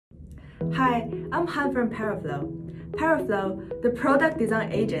Hi, I'm Han from Paraflow. Paraflow, the product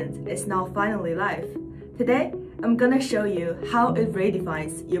design agent, is now finally live. Today, I'm gonna show you how it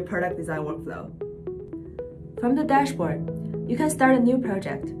redefines your product design workflow. From the dashboard, you can start a new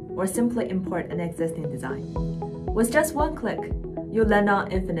project or simply import an existing design. With just one click, you'll land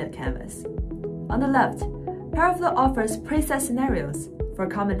on infinite canvas. On the left, Paraflow offers preset scenarios for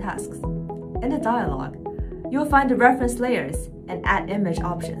common tasks. In the dialog, you'll find the reference layers and add image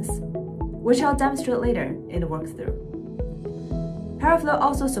options, which I'll demonstrate later in the walkthrough. Paraflow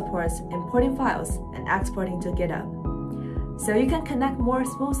also supports importing files and exporting to GitHub, so you can connect more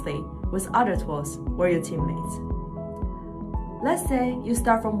smoothly with other tools or your teammates. Let's say you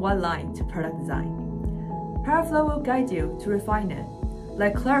start from one line to product design. Paraflow will guide you to refine it,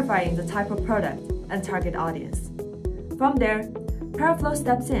 like clarifying the type of product and target audience. From there, Paraflow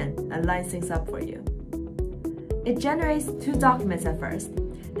steps in and lines things up for you. It generates two documents at first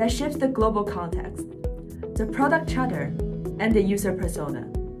that shapes the global context, the product charter and the user persona.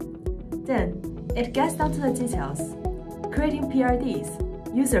 Then, it gets down to the details, creating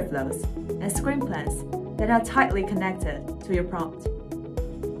PRDs, user flows, and screen plans that are tightly connected to your prompt.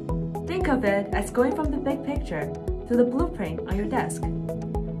 Think of it as going from the big picture to the blueprint on your desk,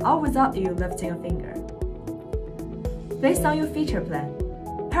 all without you lifting a finger. Based on your feature plan,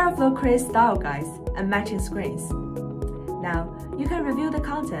 Paraflow creates style guides and matching screens. Now, you can review the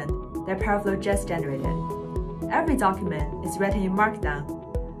content that Paraflow just generated. Every document is written in Markdown,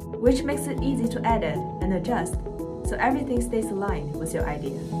 which makes it easy to edit and adjust so everything stays aligned with your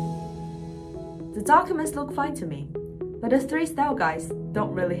idea. The documents look fine to me, but the three style guides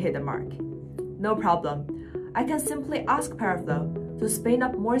don't really hit the mark. No problem, I can simply ask Paraflow to spin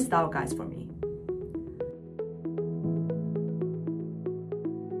up more style guides for me.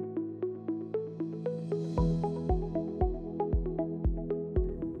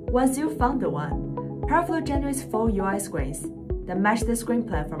 Once you've found the one, Paraflow generates full UI screens that match the screen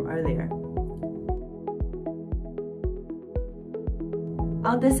plan from earlier.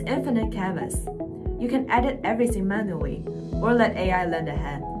 On this infinite canvas, you can edit everything manually or let AI lend a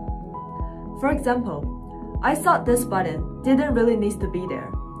hand. For example, I thought this button didn't really need to be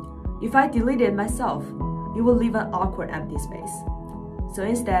there. If I delete it myself, it will leave an awkward empty space. So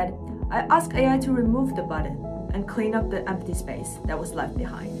instead, I asked AI to remove the button and clean up the empty space that was left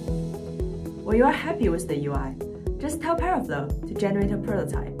behind. When you are happy with the UI, just tell Paraflow to generate a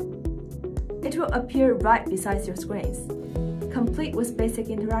prototype. It will appear right beside your screens, complete with basic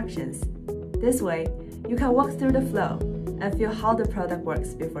interactions. This way, you can walk through the flow and feel how the product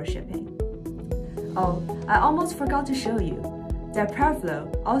works before shipping. Oh, I almost forgot to show you that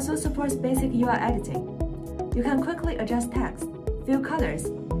Paraflow also supports basic UI editing. You can quickly adjust text, fill colors,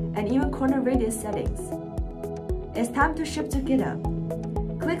 and even corner radius settings. It's time to ship to GitHub.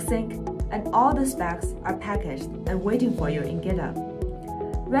 Click sync, and all the specs are packaged and waiting for you in GitHub,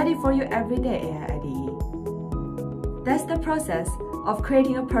 ready for your everyday AI IDE. That's the process of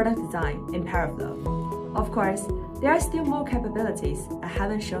creating a product design in Paraflow. Of course, there are still more capabilities I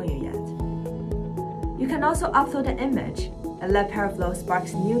haven't shown you yet. You can also upload an image and let Paraflow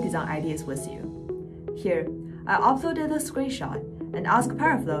spark new design ideas with you. Here, I uploaded a screenshot and asked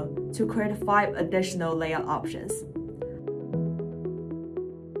Paraflow to create 5 additional layout options.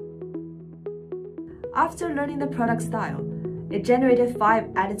 After learning the product style, it generated 5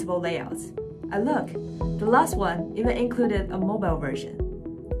 editable layouts. And look, the last one even included a mobile version.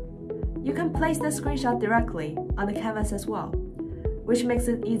 You can place the screenshot directly on the canvas as well, which makes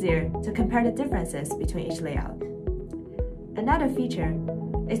it easier to compare the differences between each layout. Another feature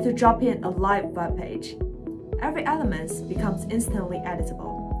is to drop in a live web page. Every element becomes instantly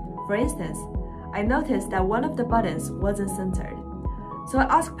editable. For instance, I noticed that one of the buttons wasn't centered, so I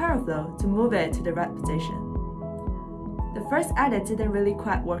asked Paraflow to move it to the right position. The first edit didn't really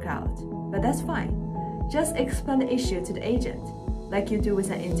quite work out, but that's fine. Just explain the issue to the agent, like you do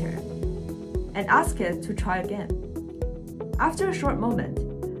with an intern, and ask it to try again. After a short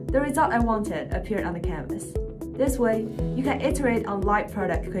moment, the result I wanted appeared on the canvas. This way, you can iterate on live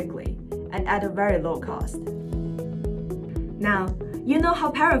product quickly and at a very low cost. Now, you know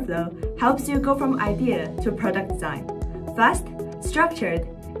how Paraflow helps you go from idea to product design. Fast, structured,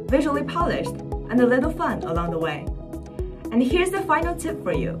 visually polished, and a little fun along the way. And here's the final tip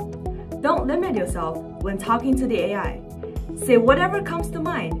for you. Don't limit yourself when talking to the AI. Say whatever comes to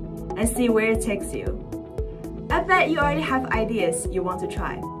mind and see where it takes you. I bet you already have ideas you want to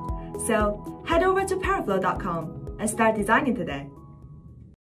try. So head over to paraflow.com and start designing today.